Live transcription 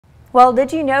Well,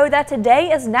 did you know that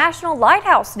today is National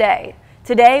Lighthouse Day?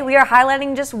 Today, we are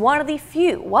highlighting just one of the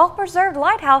few well-preserved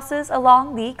lighthouses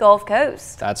along the Gulf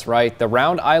Coast. That's right. The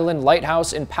Round Island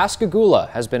Lighthouse in Pascagoula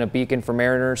has been a beacon for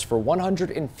mariners for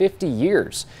 150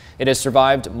 years. It has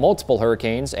survived multiple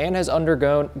hurricanes and has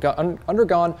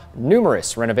undergone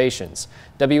numerous renovations.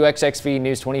 WXXV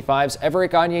News 25's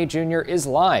Everett Gagne Jr. is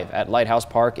live at Lighthouse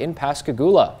Park in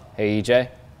Pascagoula. Hey, EJ.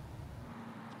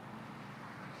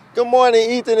 Good morning,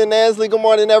 Ethan and Ansley. Good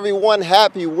morning, everyone.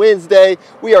 Happy Wednesday.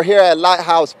 We are here at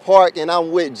Lighthouse Park, and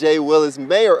I'm with Jay Willis,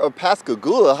 Mayor of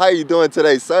Pascagoula. How are you doing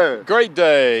today, sir? Great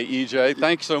day, EJ.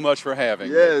 Thanks so much for having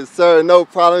me. Yes, sir. No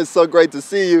problem. It's so great to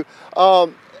see you.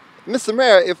 Mr.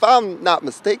 Mayor, if I'm not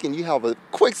mistaken, you have a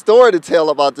quick story to tell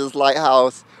about this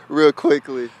lighthouse real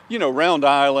quickly. You know, Round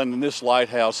Island and this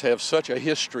lighthouse have such a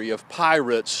history of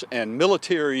pirates and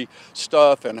military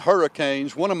stuff and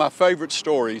hurricanes. One of my favorite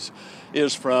stories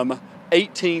is from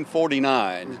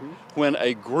 1849, when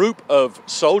a group of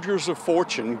soldiers of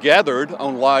fortune gathered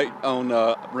on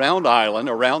Round Island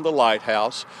around the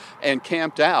lighthouse and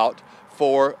camped out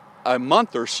for a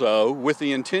month or so with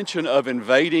the intention of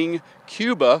invading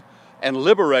Cuba and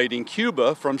liberating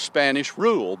Cuba from Spanish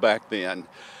rule back then.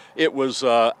 It was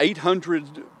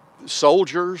 800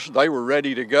 soldiers. They were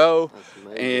ready to go,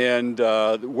 and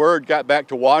the word got back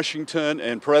to Washington,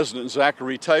 and President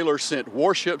Zachary Taylor sent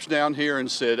warships down here and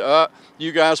said,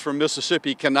 you guys from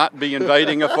Mississippi cannot be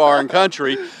invading a foreign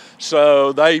country.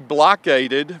 So they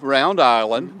blockaded Round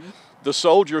Island. The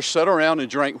soldiers sat around and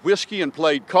drank whiskey and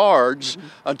played cards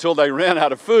until they ran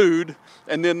out of food,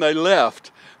 and then they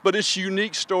left. But it's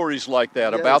unique stories like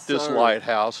that about this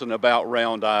lighthouse and about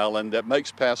Round Island that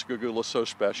makes Pascagoula so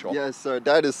special. Yes, sir.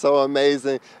 That is so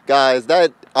amazing. Guys,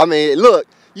 I mean, look,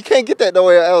 you can't get that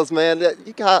nowhere else, man.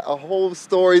 You got a whole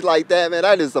story like that, man.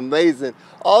 That is amazing.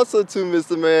 Also, too,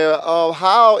 Mr. Mayor,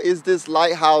 how is this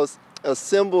lighthouse a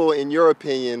symbol, in your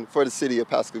opinion, for the city of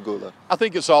Pascagoula? I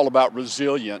think it's all about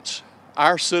resilience.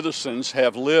 Our citizens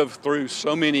have lived through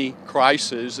so many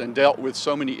crises and dealt with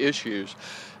so many issues.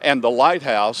 And the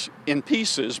lighthouse, in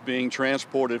pieces, being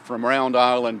transported from Round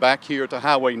Island back here to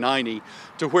Highway 90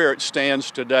 to where it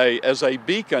stands today as a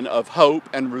beacon of hope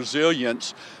and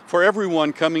resilience for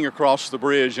everyone coming across the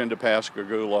bridge into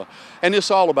Pascagoula. And it's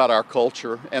all about our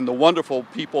culture and the wonderful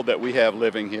people that we have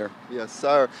living here. Yes,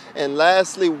 sir. And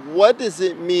lastly, what does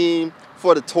it mean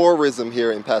for the tourism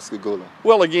here in Pascagoula?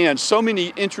 Well, again, so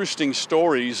many interesting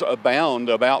stories abound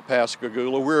about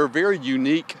Pascagoula. We're a very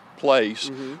unique place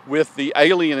with the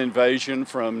alien invasion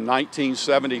from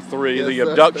 1973, the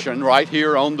abduction right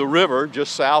here on the river,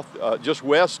 just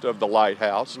west of the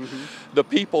lighthouse. The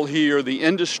people here, the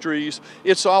industries,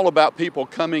 it's all about people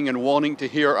coming and wanting to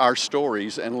hear our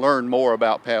stories and learn more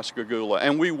about Pascagoula,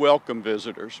 and we welcome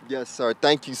visitors. Yes, sir.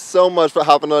 Thank you so much for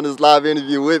hopping on this live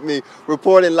interview with me.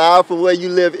 Reporting live from where you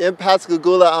live in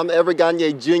Pascagoula, I'm Everett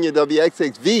Gagne Jr.,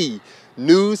 WXXV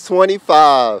News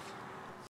 25.